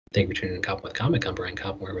Thank you for tuning in to Coppin with Comic. I'm Brian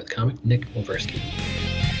Coppin. We're with comic Nick Wolversky.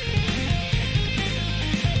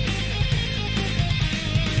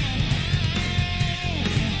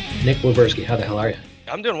 Nick Wolversky, how the hell are you?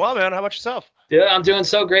 I'm doing well, man. How about yourself? Yeah, I'm doing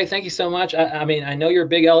so great. Thank you so much. I mean, I know you're a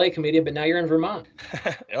big LA comedian, but now you're in Vermont.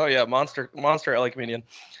 Oh yeah, monster LA comedian.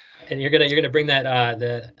 And you're gonna bring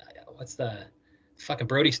that what's the fucking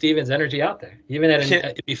Brody Stevens energy out there. Even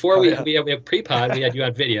before we have pre-pod, we had you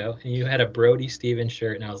on video, and you had a Brody Stevens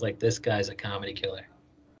shirt, and I was like, this guy's a comedy killer.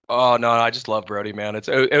 Oh no, I just love Brody, man. I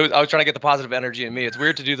was trying to get the positive energy in me. It's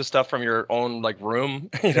weird to do the stuff from your own like room.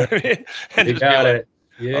 You know what I mean? And you got it.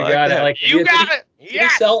 You got it. Like you got it.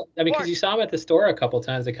 Yes. I mean, because you saw him at the store a couple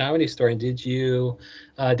times, the Comedy Store. And did he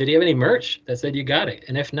have any merch that said you got it?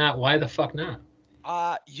 And if not, why the fuck not?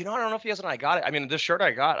 I don't know if he has an I got it. I mean, this shirt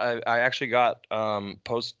I got, I actually got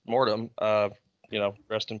post mortem.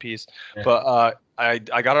 Rest in peace. Yeah. But I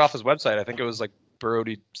got it off his website. I think it was like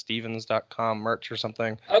BrodyStevens.com merch or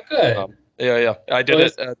something. Oh, good. Yeah. I did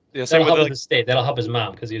it. That'll help his estate. That'll help his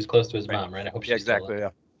mom because he was close to his mom, right? I hope she's exactly.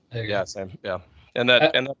 Yeah. Yeah. Same. Yeah. And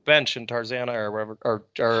that bench in Tarzana or wherever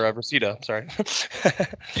or Reseda. Sorry.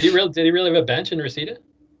 Did he really have a bench in Reseda?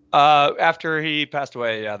 After he passed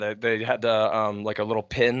away, yeah, they had like a little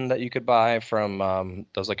pin that you could buy from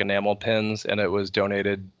those like enamel pins, and it was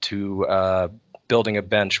donated to building a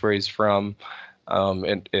bench where he's from,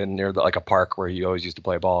 in near like a park where he always used to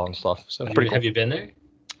play ball and stuff. So pretty cool. Have you been there?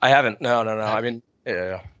 I haven't. No. I mean,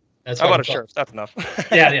 yeah. I bought a shirt. That's enough.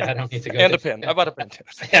 Yeah. I don't need to go. And a pin. I bought a pin too.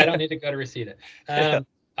 Yeah, I don't need to go to Reseda.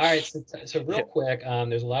 All right. So real quick,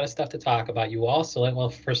 there's a lot of stuff to talk about. You also,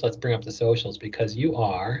 first let's bring up the socials because you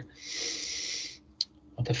are.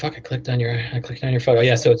 What the fuck? I clicked on your photo.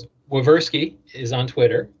 Yeah. So it's Wolversky is on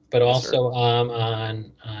Twitter, but also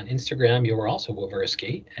on Instagram you were also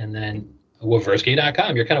Wolversky, and then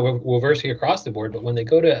Wolversky.com. You're kind of Wolversky across the board, but when they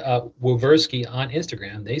go to Wolversky on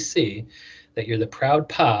Instagram, they see that you're the proud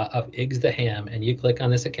pa of Iggs the Ham, and you click on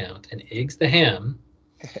this account, and Iggs the Ham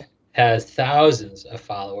has thousands of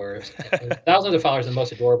followers, and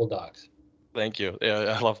most adorable dogs. Thank you.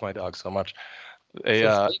 Yeah, I love my dogs so much.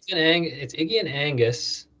 It's Iggy and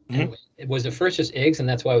Angus. Mm-hmm. It was the first just Iggs, and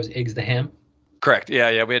that's why it was Iggs the Ham? Correct.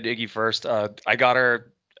 Yeah, we had Iggy first. I got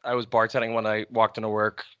her. I was bartending when I walked into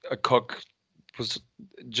work. A cook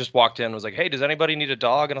just walked in and was like, hey, does anybody need a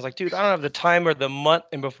dog? And I was like, dude, I don't have the time or the money.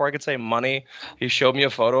 And before I could say money, he showed me a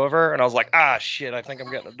photo of her, and I was like, shit, I think I'm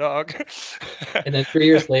getting a dog. And then 3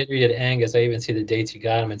 years later, you had Angus. I even see the dates you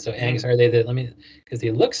got him. And so Angus, are they because they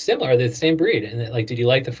look similar. Are they the same breed? And did you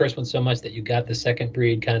like the first one so much that you got the second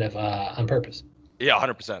breed kind of on purpose? Yeah,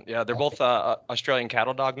 100%. Yeah, they're both Australian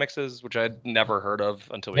cattle dog mixes, which I'd never heard of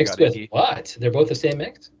until we mixed got with Iggy. What? They're both the same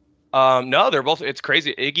mix? No, they're both. It's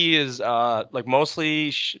crazy. Iggy is like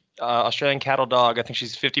mostly Australian cattle dog. I think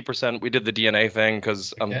she's 50%. We did the DNA thing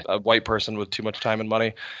because I'm a white person with too much time and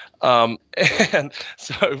money, and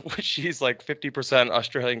so she's like 50%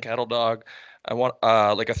 Australian cattle dog. I want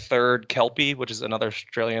like a third Kelpie, which is another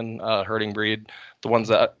Australian herding breed. The ones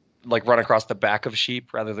that like run across the back of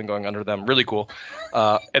sheep rather than going under them. Really cool.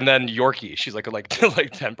 And then Yorkie. She's like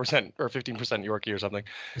 10% or 15% Yorkie or something.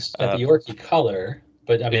 It's got the Yorkie color.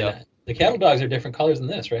 But I mean, the cattle dogs are different colors than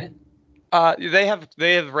this, right? They have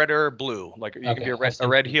red or blue. Like you can be a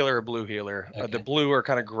red heeler or a blue heeler. Okay. The blue are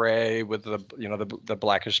kind of gray with the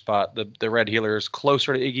blackish spot. The red heeler is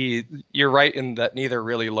closer to Iggy. You're right in that neither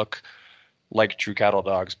really look like true cattle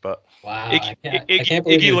dogs, but wow,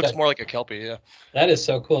 Iggy looks more like a Kelpie. Yeah, that is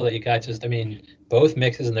so cool that you got both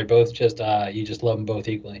mixes, and they're both just you just love them both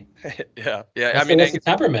equally. Yeah. What's the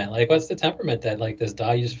temperament? Like, what's the temperament that like this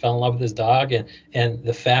dog? You just fell in love with this dog, and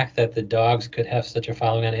the fact that the dogs could have such a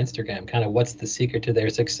following on Instagram. Kind of, what's the secret to their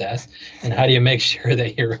success, and how do you make sure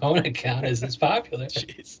that your own account is as popular?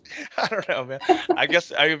 Jeez, I don't know, man. I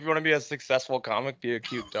guess if you want to be a successful comic, be a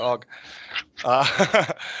cute dog.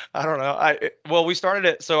 I don't know. We started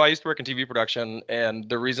it. So I used to work in TV production, and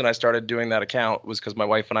the reason I started doing that account was because my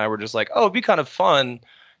wife and I were just like, oh, it'd be kind of fun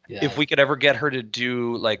if we could ever get her to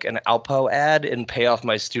do like an Alpo ad and pay off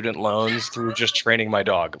my student loans through just training my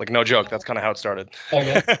dog. Like, no joke. That's kind of how it started.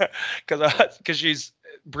 Okay. Because she's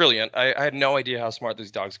brilliant. I had no idea how smart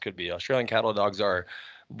these dogs could be. Australian cattle dogs are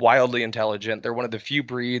wildly intelligent. They're one of the few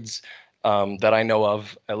breeds that I know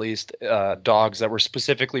of, at least, dogs that were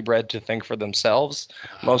specifically bred to think for themselves.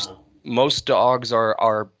 Most dogs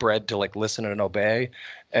are bred to like listen and obey,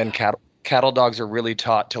 and cattle dogs are really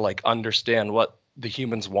taught to like understand what the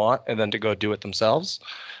humans want and then to go do it themselves.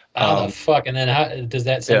 Fuck! And then how does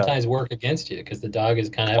that sometimes work against you? Because the dog is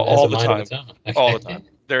kind of all has a the mind time. of its own. Okay. All the time.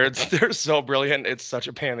 They're so brilliant. It's such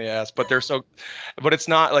a pain in the ass, but but it's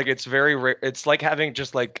not like it's very it's like having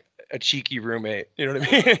just like a cheeky roommate. You know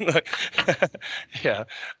what I mean? Like, yeah,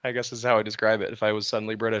 I guess is how I describe it if I was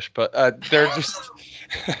suddenly British. But they're just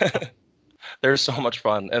they're so much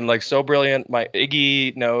fun and like so brilliant. My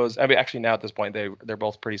Iggy knows. I mean, actually now at this point they're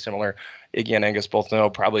both pretty similar. Iggy and Angus both know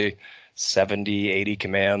probably 70, 80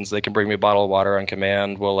 commands. They can bring me a bottle of water on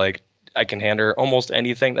command. Well, like I can hand her almost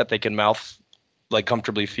anything that they can mouth like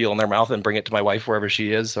comfortably feel in their mouth and bring it to my wife wherever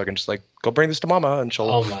she is. So I can just like go bring this to mama and she'll.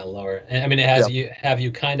 Oh my Lord! I mean, have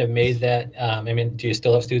you kind of made that? I mean, do you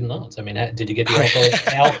still have student loans? I mean, did you get the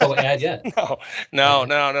Alco ad yet? No.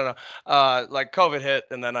 Like COVID hit,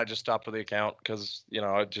 and then I just stopped with the account because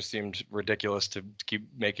it just seemed ridiculous to keep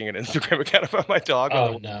making an Instagram account about my dog.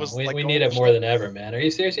 Oh no, we need it more than ever, man. Are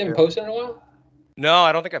you serious? You haven't posted in a while? No,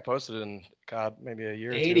 I don't think I posted in maybe a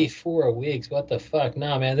year. 84 weeks. What the fuck?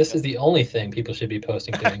 No, man. This is the only thing people should be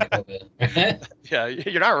posting during COVID. Right? Yeah,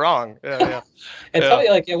 you're not wrong. Yeah. And probably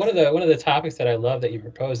like one of the topics that I love that you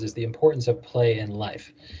proposed is the importance of play in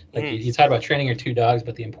life. Like you talked about training your two dogs,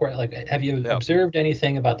 but the important have you observed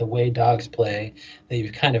anything about the way dogs play that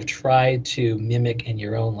you've kind of tried to mimic in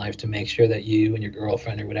your own life to make sure that you and your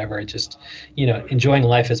girlfriend or whatever are just enjoying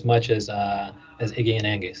life as much as Iggy and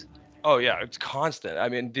Angus? Oh yeah, it's constant. I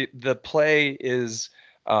mean, the play is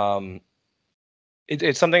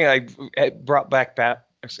it's something I brought back.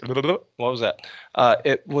 What was that?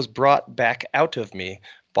 It was brought back out of me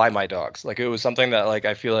by my dogs. Like it was something that like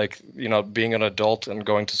I feel like being an adult and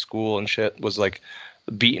going to school and shit was like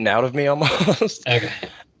beaten out of me almost. Okay.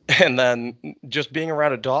 And then just being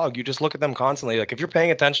around a dog, you just look at them constantly. Like if you're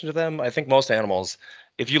paying attention to them, I think most animals,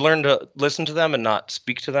 if you learn to listen to them and not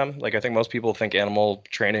speak to them, like I think most people think animal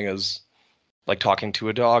training is like talking to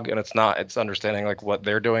a dog, and it's not. It's understanding like what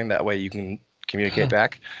they're doing. That way you can communicate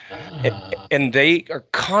back. And they are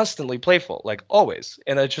constantly playful, like always.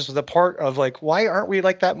 And it's just the part of like, why aren't we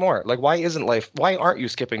like that more? Like, why aren't you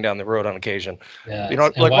skipping down the road on occasion? Yeah.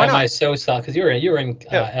 Like why am I so soft? Because you were in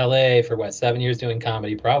LA for what, 7 years doing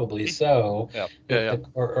comedy, probably. So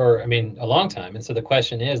or I mean a long time. And so the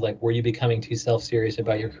question is like, were you becoming too self-serious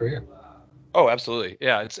about your career? Oh, absolutely.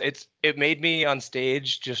 Yeah. It made me on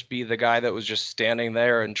stage just be the guy that was just standing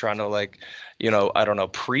there and trying to like, I don't know,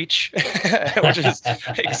 preach, which is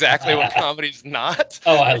exactly what comedy's not.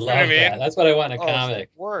 Oh, I love that. That's what I want in a comic.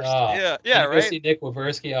 Worst. Yeah, right. See Nick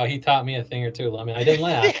Waversky. Oh, he taught me a thing or two. I mean, I didn't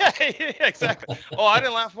laugh. yeah, exactly. Oh, I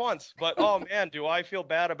didn't laugh once, but oh man, do I feel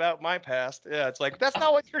bad about my past? Yeah, it's like, that's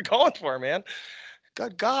not what you're going for, man.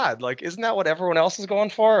 Good God, like, isn't that what everyone else is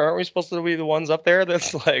going for? Aren't we supposed to be the ones up there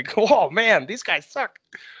that's like, whoa, man, these guys suck?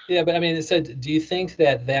 Yeah, but I mean, so do you think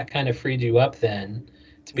that kind of freed you up then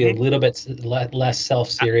to be a little bit less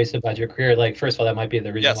self-serious about your career? Like, first of all, that might be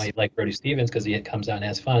the reason why you like Brody Stevens, because he comes out and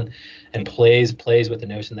has fun and plays with the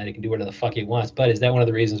notion that he can do whatever the fuck he wants. But is that one of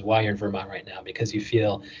the reasons why you're in Vermont right now? Because you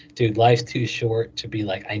feel, dude, life's too short to be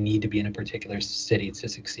like, I need to be in a particular city to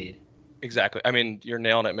succeed. Exactly. I mean, you're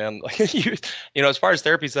nailing it, man. Like as far as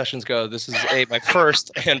therapy sessions go, this is my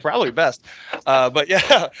first and probably best. But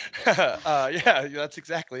yeah, that's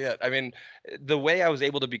exactly it. I mean, the way I was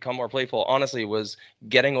able to become more playful, honestly, was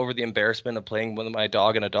getting over the embarrassment of playing with my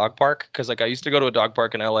dog in a dog park. Because like I used to go to a dog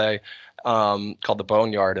park in LA called the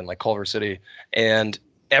Boneyard in like Culver City, and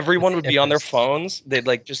everyone would be on their phones. They'd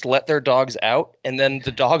like just let their dogs out, and then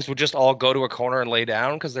the dogs would just all go to a corner and lay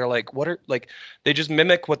down because they're like, they just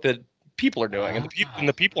mimic what the people are doing, and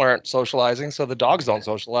the people aren't socializing, so the dogs don't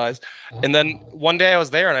socialize. And then one day I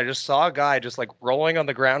was there and I just saw a guy just like rolling on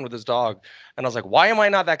the ground with his dog, and I was like, why am I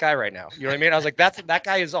not that guy right now? You know what I mean? I was like, that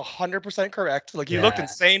guy is 100% correct. Like, he looked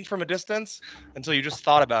insane from a distance until you just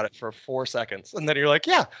thought about it for 4 seconds, and then you're like,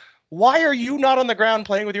 yeah, why are you not on the ground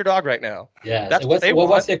playing with your dog right now? Yeah, that's what they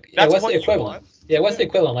want. What's the equivalent? Yeah, what's the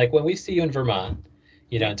equivalent? Like when we see you in Vermont,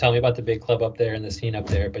 tell me about the big club up there and the scene up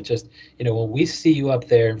there. But just, when we see you up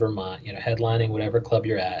there in Vermont, headlining whatever club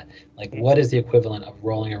you're at, like what is the equivalent of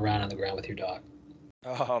rolling around on the ground with your dog?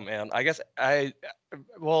 Oh man, I guess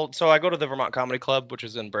so I go to the Vermont Comedy Club, which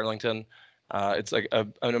is in Burlington. It's like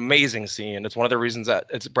an amazing scene. It's one of the reasons that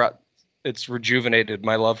it's rejuvenated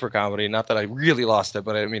my love for comedy. Not that I really lost it,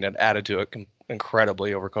 but I mean, it added to it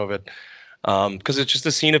incredibly over COVID. Because it's just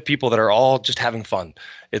a scene of people that are all just having fun.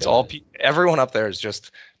 It's everyone up there is just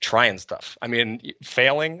trying stuff. I mean,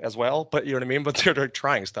 failing as well, but you know what I mean? But they're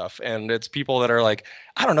trying stuff. And it's people that are like,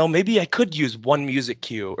 I don't know, maybe I could use one music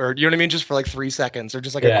cue, or you know what I mean? Just for like 3 seconds, or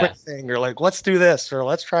just like a quick thing, or like, let's do this, or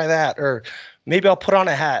let's try that, or maybe I'll put on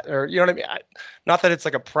a hat, or you know what I mean? Not that it's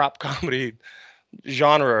like a prop comedy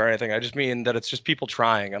genre or anything. I just mean that it's just people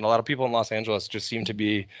trying. And a lot of people in Los Angeles just seem to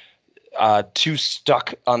be too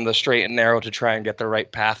stuck on the straight and narrow to try and get the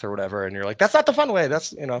right path or whatever. And you're like, that's not the fun way.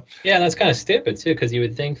 That's, you know. Yeah, and that's kind of stupid too, because you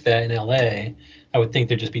would think that in LA, I would think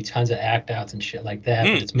there'd just be tons of act outs and shit like that.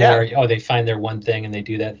 But it's more, oh, they find their one thing and they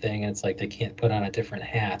do that thing, and it's like they can't put on a different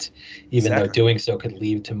hat, even though doing so could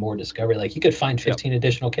lead to more discovery. Like you could find 15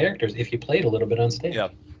 additional characters if you played a little bit on stage. Yeah,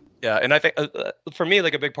 yeah, and I think for me,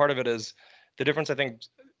 like a big part of it is the difference. I think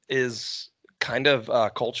is kind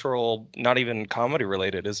of cultural, not even comedy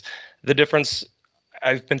related. Is the difference?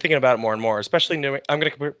 I've been thinking about it more and more, especially I'm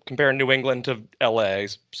going to compare New England to LA.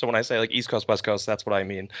 So when I say like East Coast, West Coast, that's what I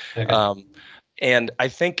mean. Okay. And I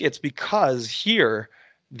think it's because here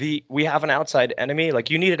we have an outside enemy. Like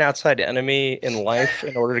you need an outside enemy in life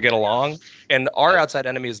in order to get along. And our outside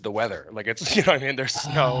enemy is the weather. Like it's, you know what I mean? There's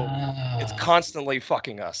snow. It's constantly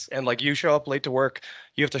fucking us. And like you show up late to work,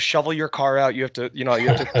 you have to shovel your car out. You have to, you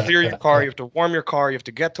have to clear your car. You have to warm your car. You have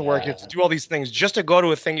to get to work. You have to do all these things just to go to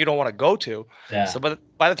a thing you don't want to go to. Yeah. So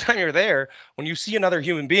by the time you're there, when you see another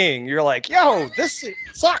human being, you're like, yo, this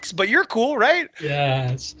sucks, but you're cool, right?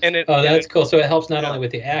 Yeah. That's cool. So it helps not only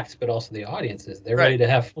with the acts, but also the audiences. They're ready to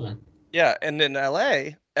have fun. Yeah. And in LA,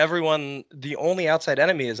 the only outside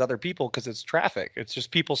enemy is other people because it's traffic. It's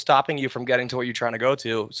just people stopping you from getting to what you're trying to go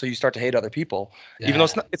to. So you start to hate other people, even though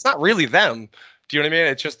it's not really them. Do you know what I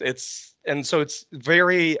mean? And so it's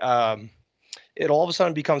very, it all of a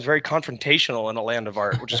sudden becomes very confrontational in a land of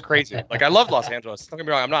art, which is crazy. Like I love Los Angeles. Don't get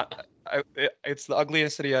me wrong. It's the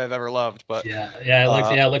ugliest city I've ever loved, but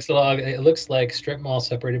it looks like strip mall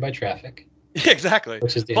separated by traffic. Exactly.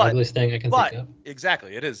 Which is the ugliest thing I can think of.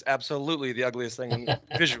 Exactly. It is absolutely the ugliest thing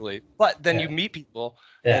visually. But then you meet people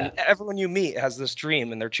and everyone you meet has this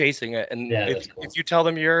dream and they're chasing it. And if you tell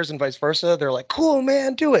them yours and vice versa, they're like, cool,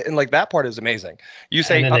 man, do it. And like that part is amazing. You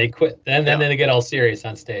say, and then they quit. Then they get all serious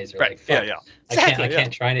on stage. They're right. Like, fuck, yeah. Exactly, I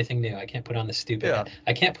can't try anything new. I can't put on the stupid.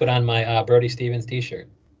 I can't put on my Brody Stevens t-shirt.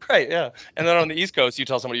 Right, yeah. And then on the East Coast, you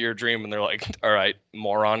tell somebody your dream, and they're like, "All right,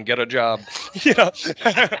 moron, get a job." So you got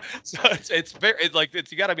to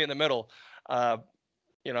be in the middle. But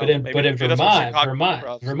in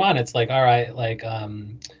Vermont, it's like, all right, like,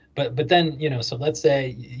 but then so let's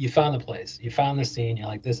say you found the place, you found the scene, you're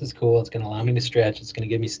like, this is cool. It's going to allow me to stretch. It's going to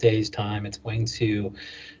give me stage time. It's going to.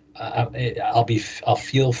 I'll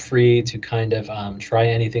feel free to kind of try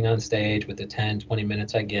anything on stage with the 10-20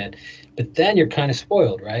 minutes I get, but then you're kind of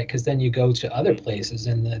spoiled, right? Because then you go to other places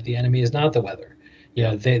and the enemy is not the weather.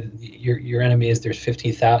 Your enemy is there's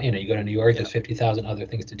 50,000. You go to New York, there's 50,000 other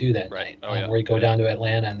things to do that night. Or you go down to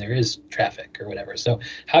Atlanta and there is traffic or whatever. So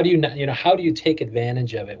how do you take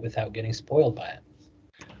advantage of it without getting spoiled by it?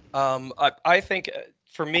 I think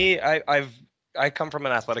for me, I come from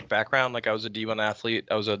an athletic background. Like I was a D1 athlete.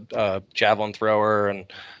 I was a javelin thrower and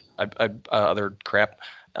other crap.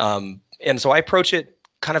 And so I approach it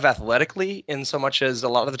kind of athletically in so much as a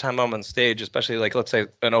lot of the time I'm on stage, especially like, let's say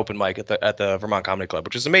an open mic at the Vermont Comedy Club,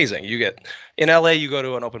 which is amazing. You get in LA, you go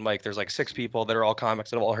to an open mic, there's like 6 people that are all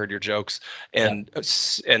comics that have all heard your jokes and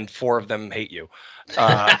 4 of them hate you.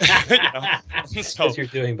 Because you're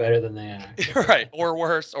doing better than they are. Right. Or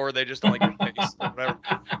worse, or they just don't like your face or whatever.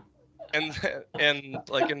 And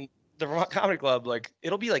like in the Vermont Comedy Club, like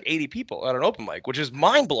it'll be like 80 people at an open mic, which is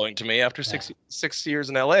mind blowing to me after 6 years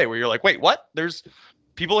in LA, where you're like, wait, what? There's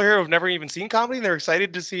people here who've never even seen comedy and they're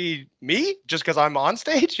excited to see me just because I'm on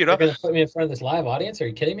stage, You're gonna put me in front of this live audience? Are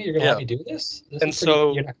you kidding me? You're gonna let me do this? You're not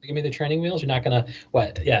gonna give me the training wheels? You're not gonna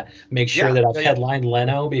make sure that I've headlined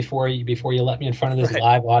Leno before you let me in front of this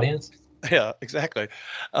live audience? Yeah, exactly.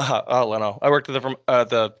 Leno. I worked at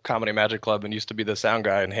the Comedy Magic Club and used to be the sound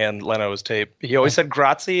guy and hand Leno his tape. He always said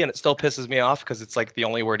grazie, and it still pisses me off because it's like the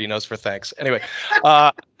only word he knows for thanks. Anyway,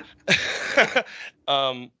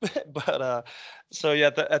 so yeah,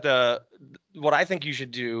 what I think you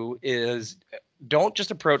should do is don't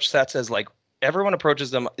just approach sets as like everyone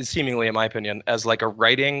approaches them seemingly, in my opinion, as like a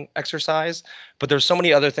writing exercise, but there's so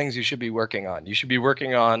many other things you should be working on. You should be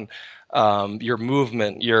working on your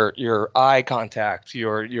movement, your eye contact,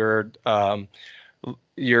 your like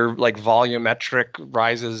volumetric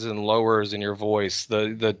rises and lowers in your voice,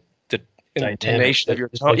 the intonation of your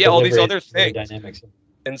tone, all these other things. Dynamics.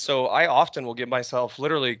 And so I often will give myself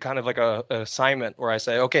literally kind of like a assignment where I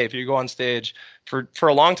say, okay, if you go on stage for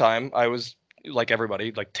a long time, I was like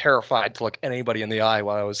everybody, like terrified to look anybody in the eye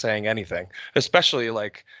while I was saying anything, especially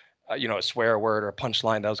like, a swear word or a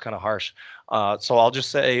punchline that was kind of harsh. So I'll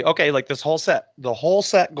just say, okay, like the whole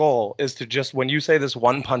set goal is to just, when you say this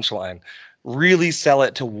one punchline, really sell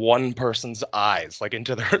it to one person's eyes, like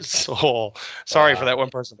into their soul. Sorry for that one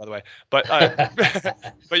person, by the way. But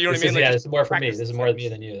but you know what I mean? This is more for me. This is more me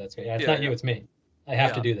than you. That's great. Yeah, it's not you, it's me. I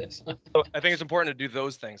have to do this. So I think it's important to do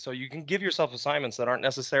those things. So you can give yourself assignments that aren't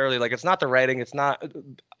necessarily like, it's not the writing, it's not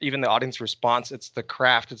even the audience response, it's the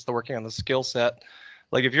craft, it's the working on the skill set.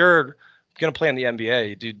 Like if you're going to play in the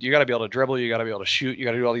NBA, dude, you got to be able to dribble, you got to be able to shoot, you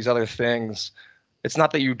got to do all these other things. It's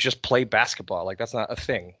not that you just play basketball. Like that's not a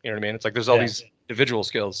thing. You know what I mean? It's like there's all these individual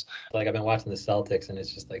skills. Like I've been watching the Celtics and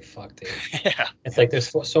it's just like, fuck, dude. Yeah. It's like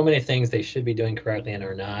there's so many things they should be doing correctly and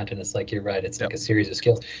are not. And it's like, you're right. It's like a series of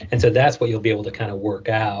skills. And so that's what you'll be able to kind of work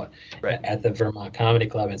out at the Vermont Comedy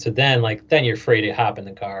Club. And so then you're free to hop in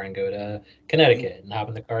the car and go to Connecticut and hop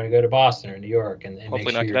in the car and go to Boston or New York and make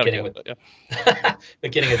sure you're getting with,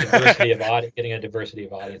 but getting a diversity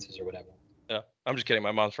of audiences or whatever. Yeah, I'm just kidding.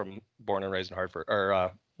 My mom's born and raised in Hartford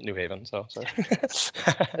or New Haven, so sorry.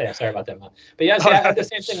 Yeah, sorry about that, Mom. But yeah, see, I had the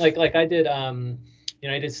same thing. Like I did, I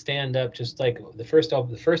did stand up just like the first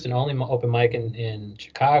and only open mic in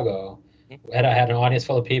Chicago. I had an audience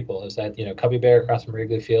full of people. It was at Cubby Bear across from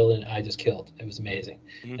Wrigley Field, and I just killed. It was amazing.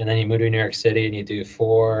 And then you move to New York City and you do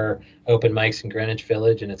 4 open mics in Greenwich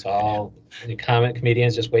Village, and it's all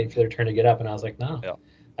comedians just waiting for their turn to get up. And I was like, no. Yeah.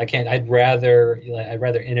 I can't. I'd rather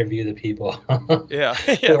interview the people. Yeah.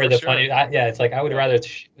 Or the funny. It's like I would rather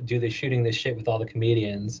do the shooting this shit with all the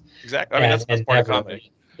comedians. Exactly. I mean, that's part of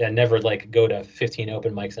comedy. Yeah, never like go to 15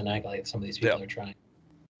 open mics a night like some of these people are trying.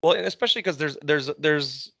 Well, and especially because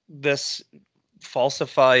there's this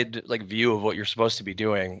falsified like view of what you're supposed to be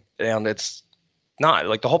doing, and it's not.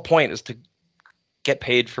 Like the whole point is to get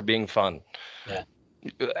paid for being fun. Yeah.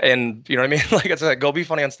 And you know what I mean? Like it's like go be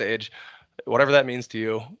funny on stage. Whatever that means to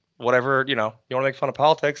you, whatever, you want to make fun of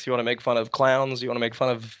politics, you want to make fun of clowns, you want to make fun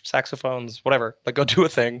of saxophones, whatever, like go do a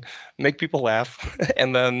thing, make people laugh,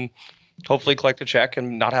 and then hopefully collect a check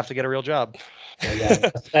and not have to get a real job. Yeah,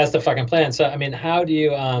 that's the fucking plan. So, I mean, how do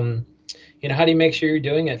you, how do you make sure you're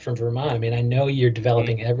doing it from Vermont? I mean, I know you're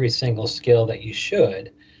developing every single skill that you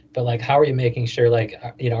should, but like, how are you making sure, like,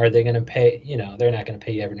 are they going to pay, they're not going to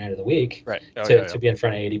pay you every night of the week to be in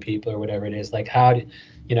front of 80 people or whatever it is. Like, how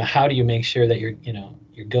do you make sure that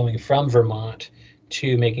you're going from Vermont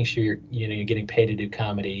to making sure you're getting paid to do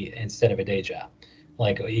comedy instead of a day job?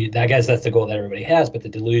 Like, I guess that's the goal that everybody has, but the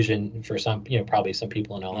delusion for some, probably some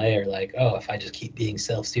people in LA are like, oh, if I just keep being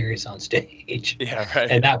self-serious on stage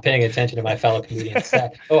and not paying attention to my fellow comedians,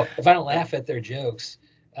 if I don't laugh at their jokes,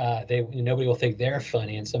 nobody will think they're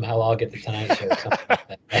funny, and somehow I'll get the Tonight Show or something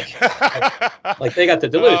like that. Like they got the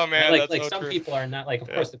delusion. Oh, man, like so some people are not like. Of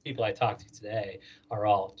course, the people I talk to today are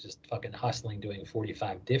all just fucking hustling, doing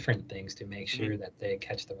 45 different things to make sure that they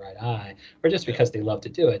catch the right eye, or just because they love to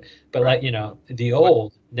do it. But like the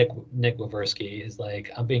old Nick Waversky is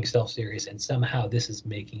like, I'm being self-serious, and somehow this is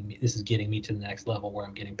getting me to the next level where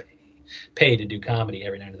I'm getting paid to do comedy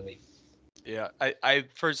every night of the week. Yeah,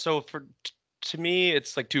 to me,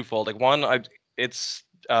 it's like twofold. Like one, I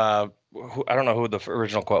don't know who the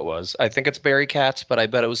original quote was. I think it's Barry Katz, but I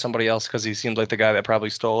bet it was somebody else because he seemed like the guy that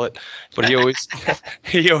probably stole it. But he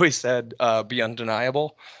always said, "Be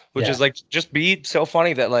undeniable," which is like just be so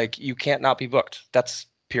funny that like you can't not be booked. That's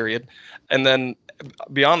period. And then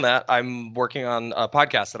beyond that, I'm working on a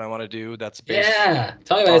podcast that I want to do. That's based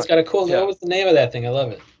tell me about it. It's got a cool. What was the name of that thing? I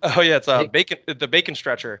love it. Oh yeah, it's the Bacon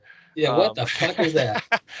Stretcher. Yeah, what the fuck is that?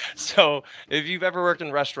 So if you've ever worked in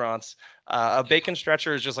restaurants, a bacon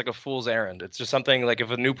stretcher is just like a fool's errand. It's just something like if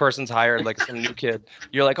a new person's hired, like some new kid,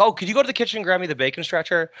 you're like, oh, could you go to the kitchen and grab me the bacon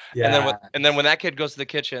stretcher? Yeah. And then when that kid goes to the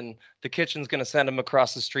kitchen's going to send him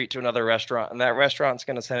across the street to another restaurant, and that restaurant's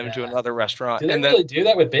going to send him to another restaurant. Do they really do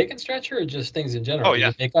that with bacon stretcher, or just things in general? Oh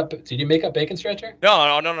yeah. Did you make up bacon stretcher?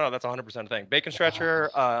 No. That's 100% a thing. Bacon stretcher,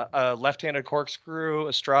 a left-handed corkscrew,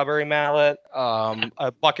 a strawberry mallet,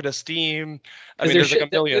 a bucket of steam. I mean, there's like a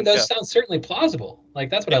million. Those sound certainly plausible. Like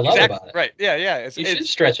that's what I love about it. Right. Yeah. You should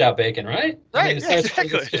stretch out bacon, right? Right. It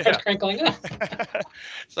starts crinkling up.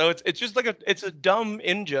 So it's just like it's a dumb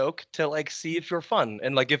in joke to like see if you're fun,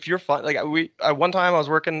 and like if you're fun. Like one time I was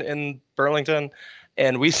working in Burlington,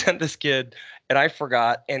 and we sent this kid, and I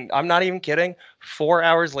forgot, and I'm not even kidding. 4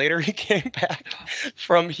 hours later, he came back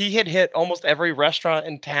he had hit almost every restaurant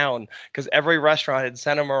in town because every restaurant had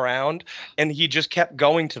sent him around, and he just kept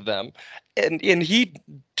going to them. And he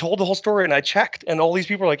told the whole story, and I checked, and all these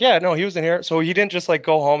people were like, yeah, no, he was in here. So he didn't just like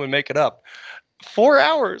go home and make it up. 4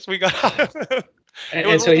 hours we got out of him.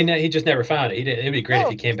 And so he just never found it. It'd be great if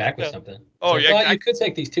he came back with something. Oh, like, well, you could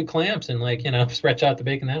take these 2 clamps and like, stretch out the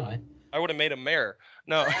bacon that way. I would have made a mayor.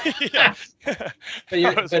 No. But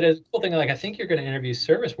a cool thing, like I think you're going to interview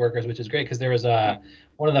service workers, which is great because there was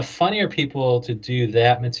one of the funnier people to do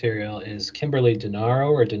that material is Kimberly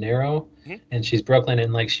Denaro, and she's Brooklyn,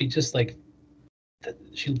 and like she just like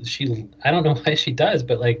she I don't know why she does,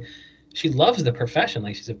 but like she loves the profession.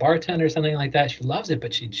 Like she's a bartender or something like that. She loves it,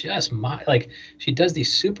 but she just like she does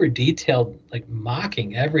these super detailed like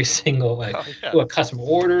mocking every single like Oh yeah. what customer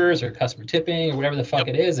orders or customer tipping or whatever the fuck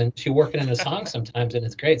Yep. it is, and she work it in a song sometimes, and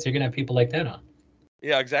it's great. So you're gonna have people like that on.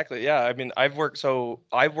 Yeah, exactly. Yeah, I mean, I've worked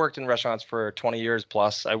in restaurants for 20 years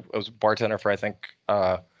plus. I was a bartender for I think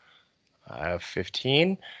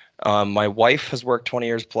 15. My wife has worked 20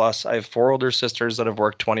 years plus. I have four older sisters that have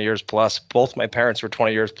worked 20 years plus. Both my parents were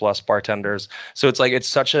 20 years plus bartenders. So it's like it's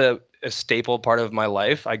such a staple part of my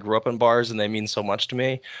life. I grew up in bars and they mean so much to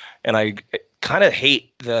me. And I kind of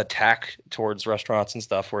hate the attack towards restaurants and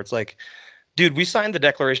stuff where it's like, dude, we signed the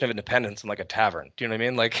Declaration of Independence in like a tavern. Do you know what I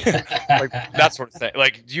mean? Like, like that sort of thing.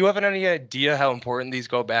 Like, do you have any idea how important these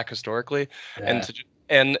go back historically? And Yeah,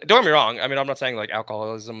 and don't get me wrong. I mean, I'm not saying like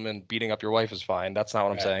alcoholism and beating up your wife is fine. That's not what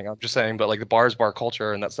I'm right. saying. I'm just saying, but like the bar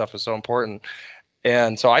culture and that stuff is so important.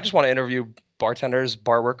 And so I just want to interview bartenders,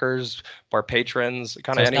 bar workers, bar patrons,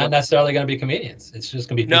 kind So of it's not anyone. necessarily going to be comedians. It's just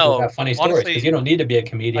going to be people who No, have funny stories because honestly, you don't need to be a I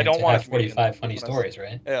comedian don't to want a have comedian, 45 to be funny honest. stories,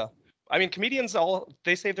 right? Yeah. I mean, comedians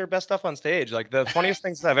they save their best stuff on stage. Like the funniest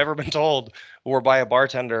things I've ever been told were by a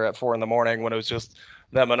bartender at 4 a.m. when it was just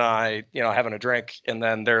them and I, having a drink. And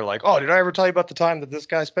then they're like, "Oh, did I ever tell you about the time that this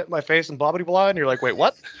guy spit in my face and blah blah blah?" And you're like, "Wait,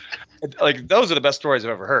 what?" Like those are the best stories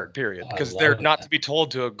I've ever heard, period. Oh, I Because they're love not to that. be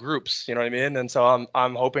told to groups, you know what I mean? And so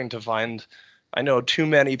I'm hoping to find I know too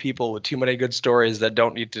many people with too many good stories that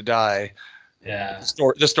don't need to die. Yeah.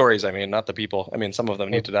 The stories, I mean, not the people. I mean, some of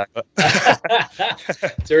them need to die, but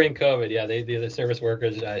During COVID, yeah, the service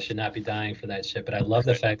workers should not be dying for that shit. But I love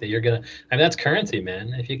the fact that you're gonna. I mean, that's currency,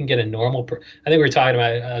 man. If you can get a normal, I think we were talking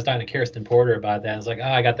about. I was talking to Kirsten Porter about that. I was like, oh,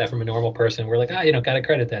 I got that from a normal person. We're like, oh, gotta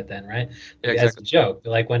credit that then, right? yeah, Like as a exactly. joke,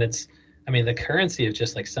 but like when it's, I mean, the currency of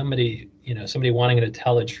just like somebody, somebody wanting to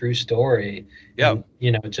tell a true story, Yeah,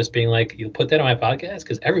 and just being like, you'll put that on my podcast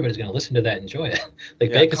because everybody's gonna listen to that and enjoy it.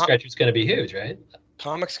 Like yeah. Bacon Stretcher's gonna be huge, right?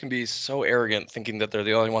 Comics can be so arrogant thinking that they're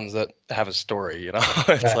the only ones that have a story, you know?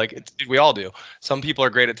 It's Right. like we all do. Some people are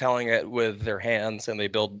great at telling it with their hands and they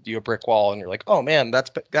build you a brick wall and you're like, "Oh man, that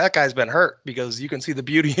guy's been hurt because you can see the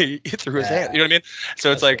beauty through his hand." Yeah, You know what I mean?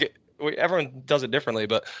 So it's that's right. like everyone does it differently,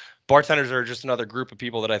 but bartenders are just another group of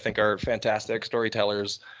people that I think are fantastic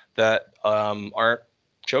storytellers that aren't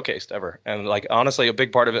showcased ever. And like honestly, a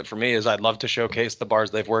big part of it for me is I'd love to showcase the bars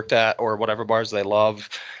they've worked at or whatever bars they love.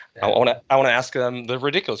 I Yeah. want to I want to ask them the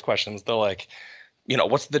ridiculous questions. They're like,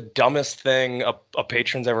 what's the dumbest thing a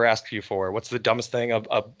patron's ever asked you for? What's the dumbest thing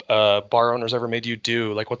a bar owner's ever made you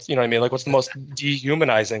do? Like, what's, you know what I mean? Like, what's the most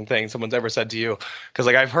dehumanizing thing someone's ever said to you? Because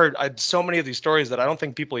like I had so many of these stories that I don't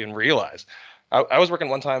think people even realize. I was working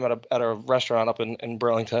one time at a restaurant up in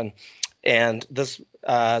Burlington, and this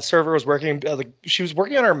server was working. She was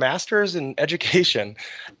working on her master's in education,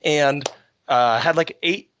 and had like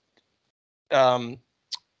um,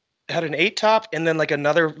 had an 8 top and then like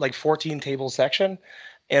another like 14 table section,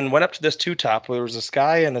 and went up to this 2 top where there was this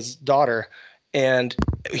guy and his daughter, and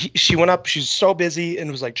she went up, she's so busy and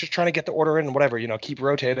was like just trying to get the order in and whatever, keep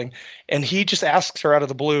rotating, and he just asks her out of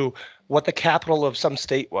the blue what the capital of some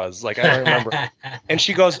state was, like I don't remember, and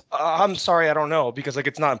she goes, I'm sorry, I don't know, because like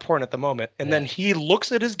it's not important at the moment. And then Yeah. he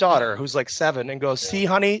looks at his daughter who's like 7 and goes, Yeah. see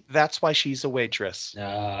honey, that's why she's a waitress.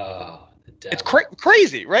 No, the It's devil.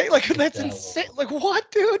 crazy, right? Like The that's insane. devil. Like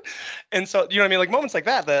what, dude? And so, you know what I mean? Like moments like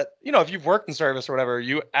that, if you've worked in service or whatever,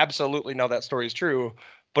 you absolutely know that story is true.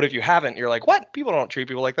 But if you haven't, you're like, what? People don't treat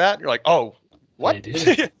people like that. You're like, oh, They what? do.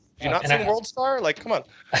 Have you not And seen World Star? Like, come on.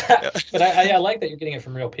 Yeah. but I like that you're getting it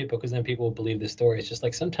from real people because then people will believe the story. It's just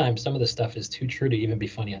like sometimes some of the stuff is too true to even be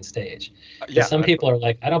funny on stage. Because Yeah. some people are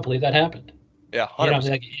like, I don't believe that happened. Yeah. 100%.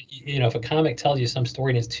 Like, if a comic tells you some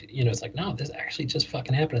story and it's, it's like, no, this actually just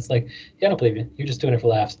fucking happened. It's like, yeah, I don't believe you. You're just doing it for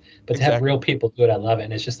laughs. But to have Exactly. real people do it, I love it.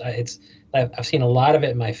 And it's just, I've seen a lot of it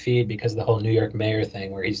in my feed because of the whole New York mayor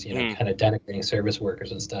thing where he's, Mm, kind of denigrating service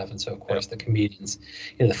workers and stuff. And so, of yeah. course, the comedians,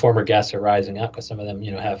 the former guests are rising up because some of them,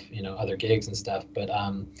 have, other gigs and stuff. But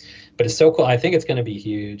it's so cool. I think it's going to be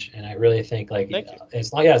huge. And I really think like, Thank you.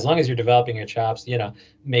 as long as you're developing your chops,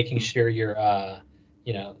 making sure you're,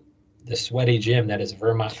 you know, the sweaty gym that is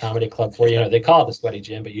Vermont Comedy Club for Yeah. they call it the sweaty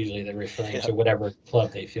gym, but usually they're referring Yeah. to whatever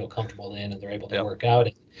club they feel comfortable in and they're able to Yeah. work out.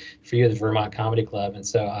 And for you, the Vermont Comedy Club. And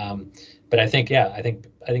so, but I think, yeah, I think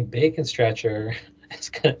Bacon Stretcher is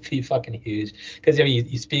going to be fucking huge because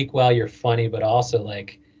you speak well, you're funny, but also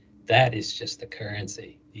like that is just the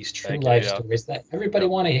currency. These true Thank you. life Yeah. stories that everybody Yeah.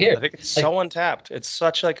 want to I hear. think it's Like, so untapped. It's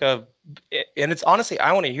such like and it's honestly,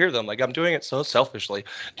 I want to hear them. Like I'm doing it so selfishly.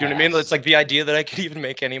 Do you know what I mean? It's like the idea that I could even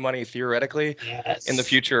make any money theoretically in the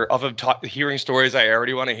future of hearing stories I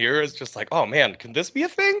already want to hear is just like, oh man, can this be a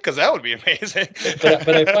thing? Because that would be amazing. But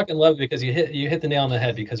I fucking love it because you hit the nail on the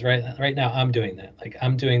head, because right now I'm doing that. Like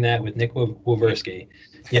I'm doing that with Nick Waversky.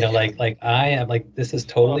 You know, like I am, like, this is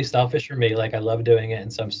totally selfish for me. Like I love doing it,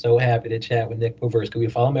 and so I'm so happy to chat with Nick Waversky. We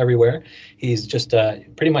follow him everywhere. He's just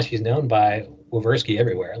pretty much, he's known by Waversky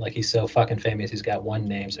everywhere. Like he's so fucking famous. He's got one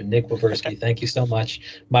name. So Nick Waversky, thank you so much.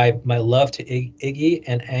 My love to Iggy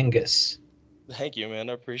and Angus. Thank you, man.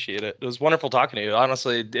 I appreciate it. It was wonderful talking to you.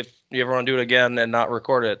 Honestly, if you ever want to do it again and not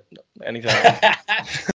record it, anything.